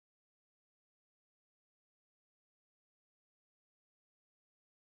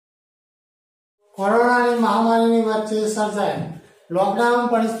કોરોનાની મહામારીની વચ્ચે સર્જાયેલ લોકડાઉન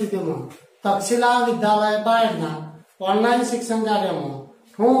પરિસ્થિતિમાં તક્ષશિલા વિદ્યાલય બાયડના ઓનલાઈન શિક્ષણ કાર્યમાં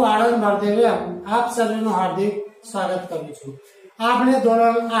હું વાળંદ બળદેવ આપ સર્વેનું હાર્દિક સ્વાગત કરું છું। આપણે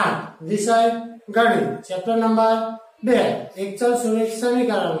ધોરણ 8 વિષય ગણિત ચેપ્ટર નંબર 2 એકચલ સુરેખ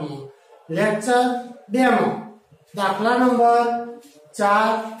સમીકરણમાં લેક્ચર 2 માં દાખલા નંબર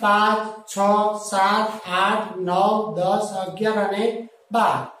 4, 5, 6, 7, 8, 9, 10, 11 અને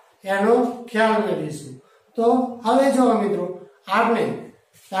 12 એનો ખ્યાલ મેળવીશું। તો હવે જો મિત્રો આપણે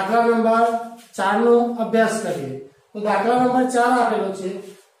દાખલા નંબર 4 નો અભ્યાસ કરીએ। તો દાખલા નંબર 4 આપેલો છે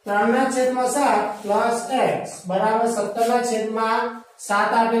 3/7 + x બરાબર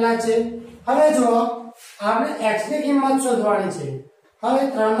 17/7 આપેલા છે। હવે જો આપણે x ની કિંમત શોધવાની છે। હવે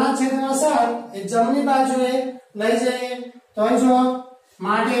 3/7 એ જમણી બાજુએ લઈ જઈએ તો જો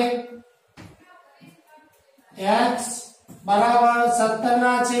માટે x બરાબર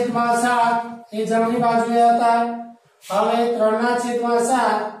 17/7 એ જમણી બાજુએ હતા। હવે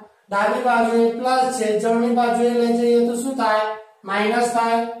 3/7 ડાબી બાજુએ પ્લસ છે, જમણી બાજુએ લઈ જઈએ તો શું થાય? માઈનસ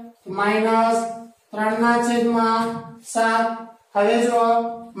થાય। માઈનસ 3/7 હવે જો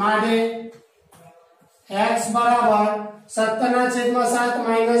માટે x બરાબર 17/7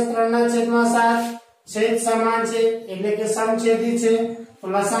 માઈનસ 3/7 છેદ સમાન છે એટલે કે સમછેદી છે તો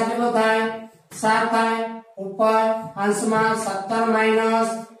લસા કેટલો થાય? 7 થાય। ઉપર અંશમાં 17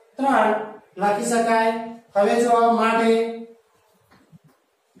 - 3 લખી શકાય। હવે જો માટે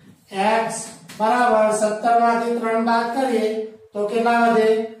x બરાબર 17 માંથી 3 બાદ કરીએ તો કેટલા વધે?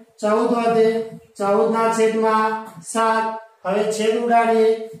 14 વધે। 14/7 હવે છેદ ઉડાડીએ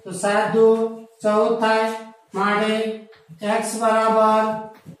તો 7 દુ 14 થાય। માટે x બરાબર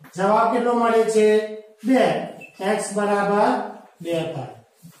જવાબ કેટલો મળે છે? 2। x બરાબર 2 થાય।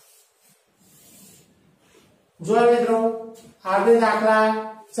 જો મિત્રો આગળ દાખલા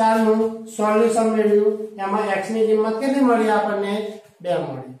 4 નું સોલ્યુશન મેળવ્યું, એમાં x ની કિંમત કેટલી મળી? આપણને 2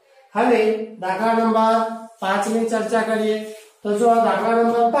 મળી। હવે દાખલા નંબર 5 ની ચર્ચા કરીએ તો જો દાખલા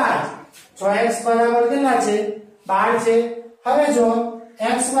નંબર 5 6x બરાબર કેટલા છે? 12 છે। હવે જો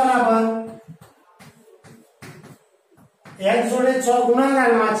x બરાબર x જોડે 6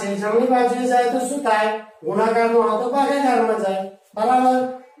 ગુણાકારમાં છે, જમણી બાજુએ જાય તો શું થાય? ગુણાકારનો હતો ભાગાકારમાં જાય, બરાબર?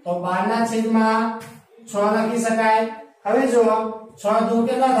 તો 12/6 લખી શકાય। હવે જો 6 દુ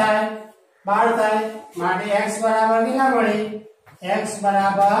કેટલા થાય? 12 થાય। માટે x બરાબર કેટલા મળે? x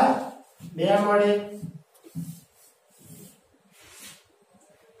બરાબર 2 મળે।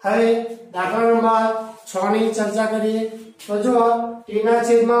 હવે દાખલા નંબર 6 ની ચર્ચા કરીએ તો જો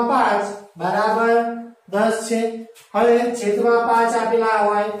t/5 બરાબર 10 છે। હવે છેદમાં 5 આપેલા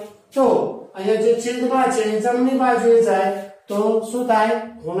હોય તો અહીંયા જે છેદમાં છે જમણી બાજુએ જાય તો શું થાય?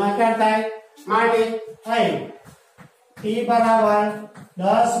 ગુણાકાર થાય। માટે અહીં t બરાબર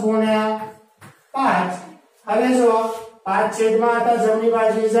 10 × 5। હવે જો 5 છેદમાં હતા, જમણી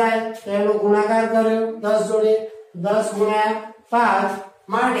બાજુએ જાય તો એનો ગુણાકાર કર્યો 10 જોડે, 10 × 5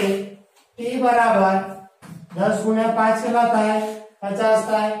 માટે t બરાબર 10 × 5 કેટલા થાય? 50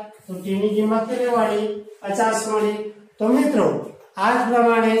 થાય। તો t ની કિંમત કેટલી મળી? 50 મળી। તો મિત્રો આ જ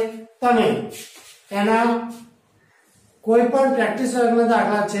પ્રમાણે તમે એના કોઈ પણ પ્રેક્ટિસ વર્ગના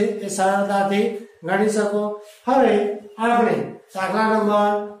દાખલા છે એ સરળતાથી ગણી શકો। હવે આપણે દાખલા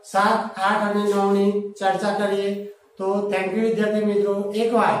નંબર 7, 8 અને 9 ની ચર્ચા કરીએ। તો થેન્ક યુ વિદ્યાર્થી મિત્રો,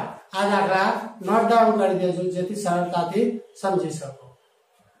 એકવાર આ દાખલા નોટ ડાઉન કરી દેજો જેથી સરળતાથી સમજી શકો।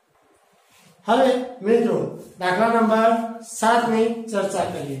 હવે મિત્રો દાખલા નંબર 7 ની ચર્ચા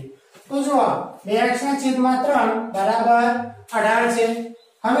કરીએ તો જો 2x/3 બરાબર 18 છે।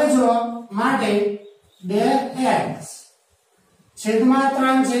 હવે જો માટે 2x છેદમાં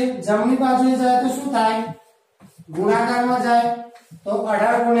 3 છે, જમણી બાજુએ જાય તો શું થાય? ગુણાકારમાં જાય તો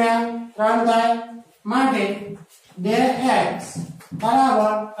 18 × 3 થાય। માટે 2x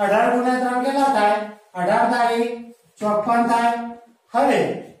બરાબર 18 × 3 કેટલા થાય? 18 તારી 54 થાય। હવે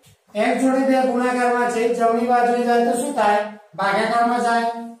x જોડે 2 ગુણાકારમાં છે, જમણી બાજુએ જાય તો શું થાય? ભાગાકારમાં જાય।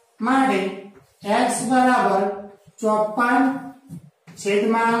 માટે x બરાબર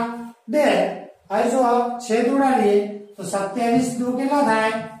 54/2। હવે જો છેદ ઉડાડીએ તો 27 દુ કેટલા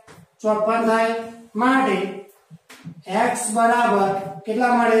થાય? 54 થાય। માટે x બરાબર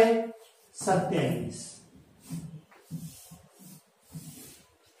કેટલા મળે? 27।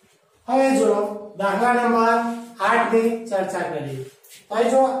 હવે જો દાખલા નંબર 8 ની ચર્ચા કરીએ તો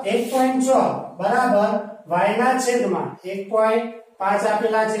જો 1.6 બરાબર y/1.5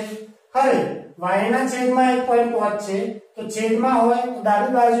 આપેલા છે। હવે y/1.5 છે તો છેદમાં હોય તો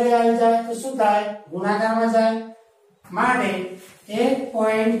ડાબી બાજુએ આવી જાય તો શું થાય? ગુણાકારમાં જાય। માટે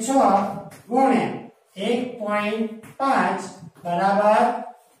 1.6 × 1.5 બરાબર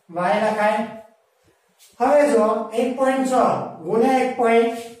y લખાય। હવે જો 1.6 ગુણ્યા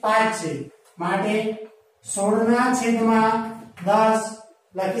 1.5 છે માટે 16 ના છેદમાં 10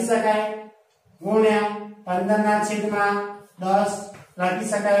 લખી શકાય ગુણ્યા 15 ના છેદમાં 10 લખી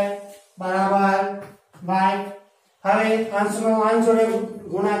શકાય બરાબર y. હવે અંશનો અંશ જોડે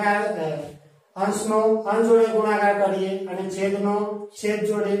ગુણાકાર અંશનો અંશ જોડે ગુણાકાર કરીએ અને છેદનો છેદ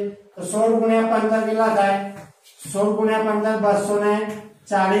જોડે તો 16 ગુણ્યા 15 કેટલા થાય 16 ગુણ્યા 15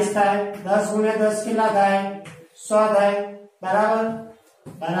 240 થાય 10 ગુણ્યા 10 કેટલા થાય 100 થાય બરાબર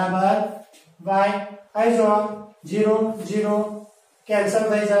બરાબર y. અહીં જો 0 0 કેન્સલ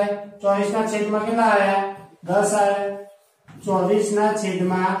થઈ જાય 24 ના છેદમાં કેટલા આવ્યા 10 આવ્યા 24 ના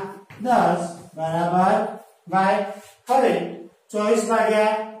છેદમાં 10 બરાબર y. હવે 24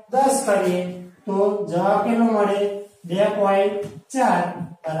 ભાગ્યા 10 કરીએ તો જવાબ કેટલો મળે 2.4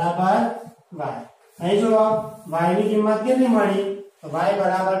 બરાબર y. અહીં જો y ની કિંમત કેટલી મળી તો y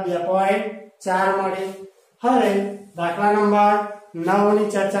બરાબર 2.4 મળે. હવે દાખલા નંબર 9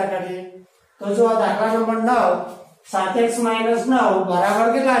 ની ચર્ચા કરીએ તો જો દાખલા નંબર 9 7x - 9 બરાબર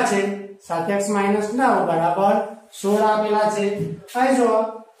કેટલા છે 7x - 9 બરાબર 16 આપેલા છે. અહીં જો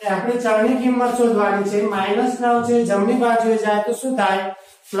આપણે ચલની કિંમત શોધવાની છે -9 છે જમણી બાજુએ જાય તો શું થાય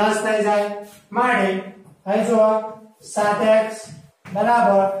પ્લસ થઈ જાય માટે અહીં જો 7x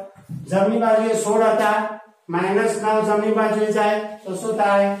બરાબર જમણી બાજુએ 16 હતા -9 જમણી બાજુએ જાય તો શું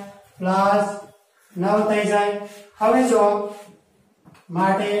થાય +9 થઈ જાય. હવે જો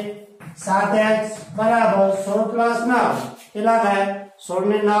માટે 7x બરાબર 16 + 9 કેટલા થાય 16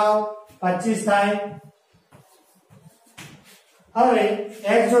 ને 9 25 થાય. હવે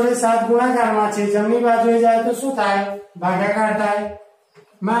x જોડે 7 ગુણાકારમાં છે જમણી બાજુએ જાય તો શું થાય ભાગાકાર થાય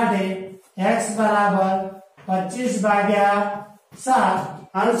માટે x બરાબર 25 ભાગ્યા 7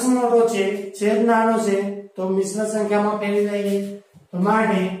 અંશ મોટો છે છેદ નાનો છે તો મિશ્ર સંખ્યામાં ફેરવી દઈએ તો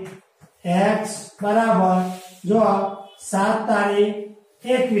માટે x બરાબર જો 7 તારીખ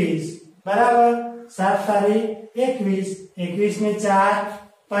 21 બરાબર 7 તારીખ 21 21 ને 4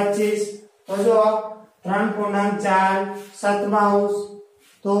 25 તો જો 3.4 સત્તાંશ.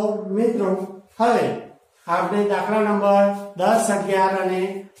 તો મિત્રો હવે આપણે દાખલા નંબર 10 11 અને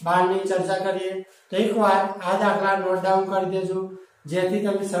 12 ની ચર્ચા કરીએ તો એકવાર આ દાખલા નોટ ડાઉન કરી દેજો જેથી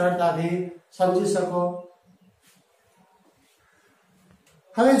તમે સરળતાથી સમજી શકો.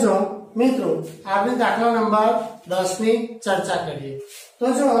 હવે જો મિત્રો આપણે દાખલા નંબર 10 ની ચર્ચા કરીએ તો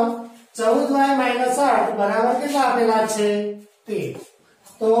જો 14y - 8 બરાબર કેટલા આપેલા છે 13.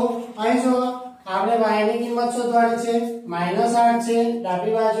 તો અહીં જો આપણે y ની કિંમત શોધવાની છે -8 છે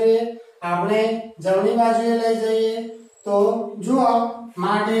ડાબી બાજુએ આપણે જમણી બાજુએ લઈ જઈએ તો જુઓ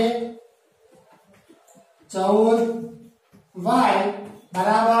માટે 14y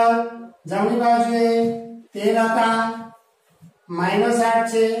બરાબર જમણી બાજુએ 13 હતા -8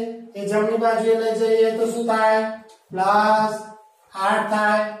 છે એ જમણી બાજુએ લઈ જઈએ તો શું થાય +8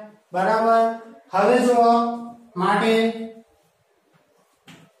 થાય બરાબર. હવે જુઓ માટે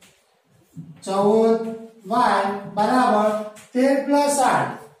 14y બરાબર 13 + 8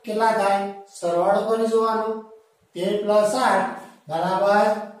 કેટલા થાય સરવાળો કરી જોવાનો 13 + 8 બરાબર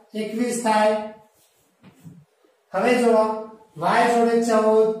 21 થાય. હવે જો y જોડે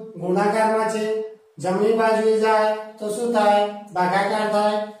 14 ગુણાકારમાં છે જમણી બાજુએ જાય તો શું થાય ભાગાકાર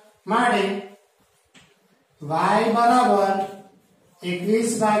થાય માટે y બરાબર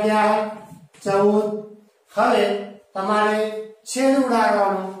 21 ભાગ્યા 14. હવે તમારે છેદ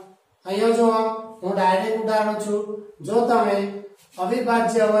ઉડાડવાનો અહીંયા જો હું ડાયરેક્ટ ઉડાડું છું જો તમે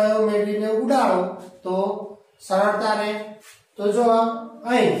અવિભાજ્ય અવયવ મેળવીને ઉડાડો તો સરળતા રહે. તો જો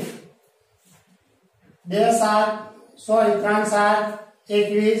અહીં 3 7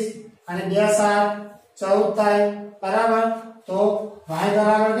 21 અને 2 7 14 થાય બરાબર. તો y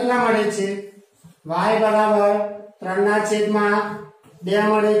બરાબર કેટલા મળે છે y બરાબર 3/2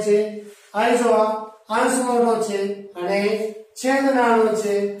 મળે છે. અહીં જો અંશ મોટો છે અને છેદ નાનો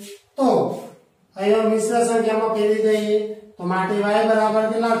છે તો અહીંયા મિશ્ર સંખ્યામાં ફેરવી દઈએ તો માટે y બરાબર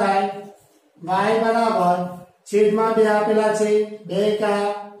કેટલા થાય y બરાબર છેદમાં 2 આપેલા છે 2 કા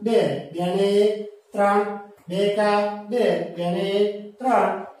 2 2 ને 1 3 2 કા 2 2 ને 3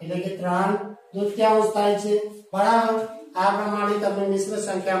 એટલે કે 3/2 થાય છે બરાબર. આ પ્રમાણે તમે મિશ્ર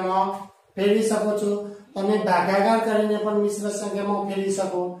સંખ્યામાં ફેરવી શકો છો. તમે ભાગાકાર કરીને પણ મિશ્ર સંખ્યામાં ફેરવી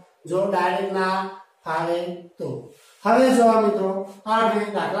શકો જો ડાયરેક્ટ ના ફાવે તો. હવે જો મિત્રો આપણે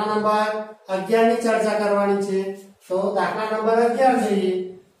દાખલા નંબર 11 ની ચર્ચા કરવાની છે તો દાખલા નંબર 11 જોઈએ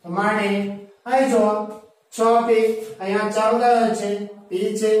તો માટે અહીં જો 6p અહીંયા 14 છે p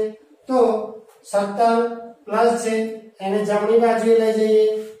છે તો 17 પ્લસ છે એને જમણી બાજુએ લઈ જઈએ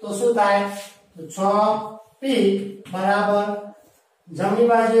તો શું થાય તો 6p બરાબર જમણી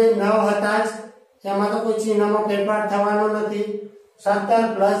બાજુએ 9 હતા જ એમાં તો કોઈ ચિહ્નમાં ફેરફાર થવાનો નથી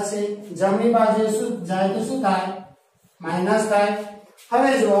 17 પ્લસ છે જમણી બાજુએ શું જાય તો શું થાય માઈનસ થાય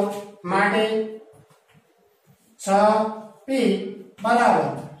હવે જો માટે 6p બરાબર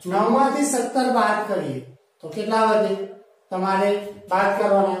 9 માંથી 17 બાદ કરીએ તો કેટલા વધે તમારે બાદ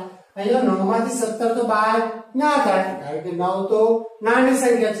કરવાના અહીંયા 9 માંથી 17 તો બાદ ના થાય કારણ કે 9 તો નાની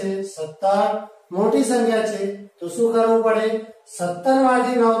સંખ્યા છે 17 મોટી સંખ્યા છે તો શું કરવું પડે 17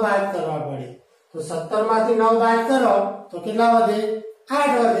 માંથી 9 બાદ કરવા પડે તો 17 માંથી 9 બાદ કરો તો કેટલા વધે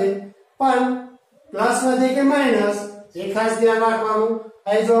 8 વધે પણ પ્લસ વધે કે માઈનસ એ ખાસ ધ્યાન રાખવાનું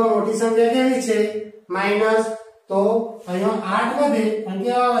અહીં જો મોટી સંખ્યા કેવી છે માઈનસ તો અહીંયા 8 વધે અને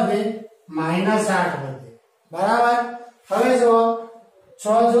કેવા વધે -8 વધે બરાબર હવે જો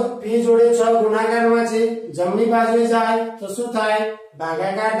 6 જો p જોડે 6 ગુણાકારમાં છે જમણી બાજુએ જાય તો શું થાય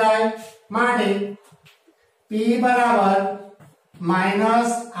ભાગાકાર થાય માટે p બરાબર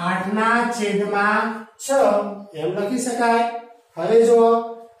 -8 ના છેદમાં 6 એમ લખી શકાય હવે જો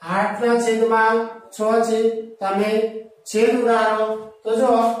 8 ના છેદમાં 6 છે તમે છેદ ઉડાડો તો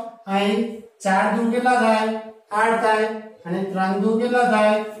જો અહીં 4 દુ કેટલા થાય 8 થાય અને 3 દુ કેટલા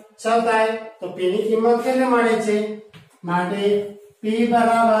થાય 6 થાય તો p ની કિંમત કેટલી મળે છે માટે p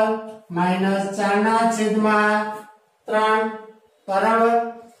બરાબર -4 ના છેદમાં 3 બરાબર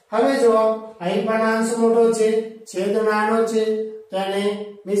હવે જો અહીં પણ અંશ મોટો છે છેદ નાનો છે તો એને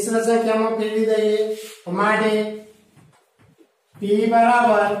મિશ્ર સંખ્યામાં ફેરવી દઈએ તો માટે p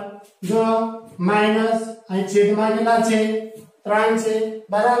બરાબર જો માઈનસ અહીં છેદમાં કેટલા છે 3 છે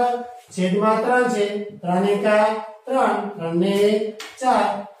બરાબર છેદમાં 3 છે 3 એકા 3 3 ને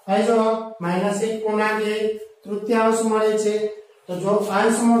 4 હવે જો -1 પૂર્ણાંક 1 તૃતીયાંશ મળે છે તો જો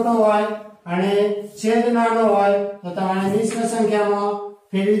અંશ મોટો હોય અને છેદ નાનો હોય તો તમારે મિશ્ર સંખ્યામાં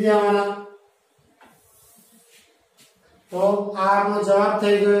ફેરવી દેવાના તો આ આપણો જવાબ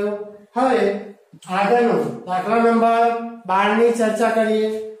થઈ ગયો હવે આગળનો દાખલા નંબર 12 ની ચર્ચા કરીએ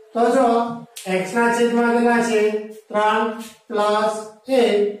તો જો x ના છેદમાં કેટલા છે 3 પ્લસ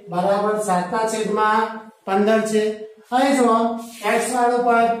 1 બરાબર 7 ના છેદમાં 15 છે હવે જો x વાળું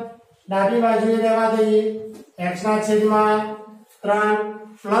પદ ડાબી બાજુએ રહેવા દઈએ x ના છેદમાં 3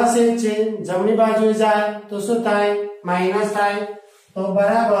 પ્લસ 1 છે જમણી બાજુએ જાય તો શું થાય માઈનસ થાય તો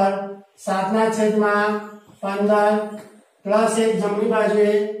બરાબર 7 ના છેદમાં 15 પ્લસ 1 જમણી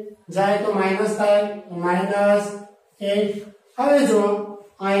બાજુએ જાય તો માઈનસ થાય તો -8 હવે જો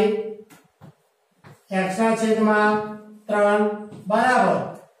અહીં x ના છેદમાં 3 બરાબર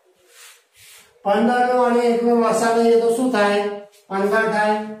 15 નો અને 1 નો વસા લઈએ તો શું થાય 15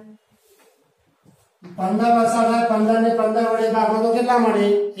 થાય 15 વસા થાય 15 ને 15 વડે ભાગો તો કેટલા મળે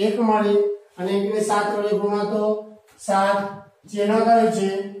 1 મળે અને 1 ને 7 વડે ગુણો તો 7 ચિહ્ન કરે છે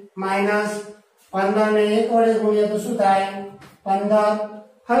માઈનસ 15 ને 1 વડે ગુણીએ તો શું થાય 15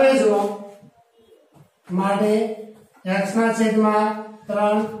 હવે જો માટે x ના છેદમાં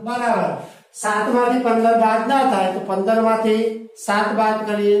 3 બરાબર 7 માંથી 15 બાદ ના થાય તો 15 માંથી 7 બાદ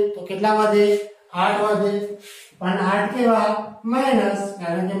કરીએ તો કેટલા વધે 8 વધે પણ 8 કેવા માઈનસ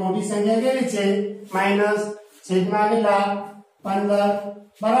કારણ કે મોટી સંખ્યા કેવી છે માઈનસ છેદમાં કેટલા 15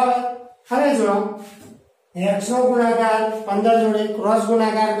 બરાબર હવે જો x નો ગુણાકાર 15 જોડે ક્રોસ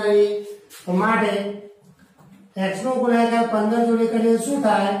ગુણાકાર કરીએ તો માટે x નો ગુણાકાર 15 જોડે કરીએ શું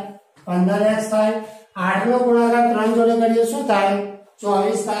થાય 15x થાય 8 નો ગુણાકાર 3 જોડે કરીએ શું થાય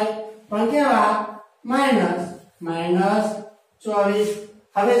 24 થાય પણ કેવા માઈનસ 24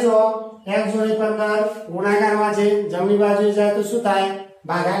 હવે જો x જોડે 15 ગુણાકારમાં છે જમણી બાજુએ જાય તો શું થાય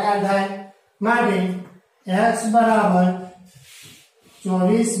ભાગાકાર થાય માટે x બરાબર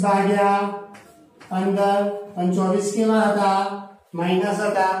 24 ભાગ્યા 15 અને 24 કેવા હતા માઈનસ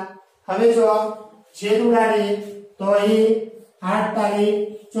હતા હવે જો છેદ ઉડાડીએ તો અહીં 8 તારીખ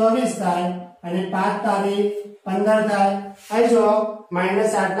 24 થાય અને 5 તારીખ 15 થાય અહીં જો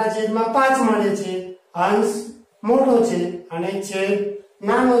 -8 ના છેદમાં 5 મળે છે અંશ મોટો છે અને છેદ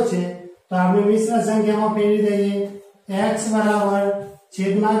નાનો છે તો આપણે મિશ્ર સંખ્યામાં ફેરવી દઈએ x બરાબર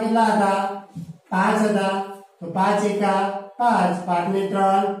છેદમાં કેટલા હતા 5 હતા તો 5 એકા 5 5 ને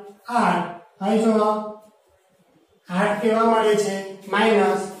 3 8 અહીં જો 8 કેવા મળે છે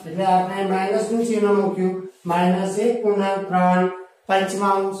માઈનસ એટલે આપણે માઈનસ નું ચિહ્ન મૂક્યું -1/3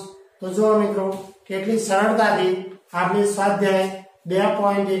 પંચમાંશ તો જો મિત્રો કેટલી સરળતાથી આપણે સ્વાધ્યાય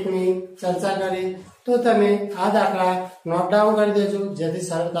 2.1 ની ચર્ચા કરી તો તમે આ દાખલા નોટ ડાઉન કરી દેજો જેથી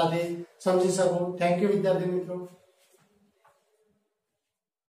સરળતાથી સમજી શકો થેન્ક યુ વિદ્યાર્થી મિત્રો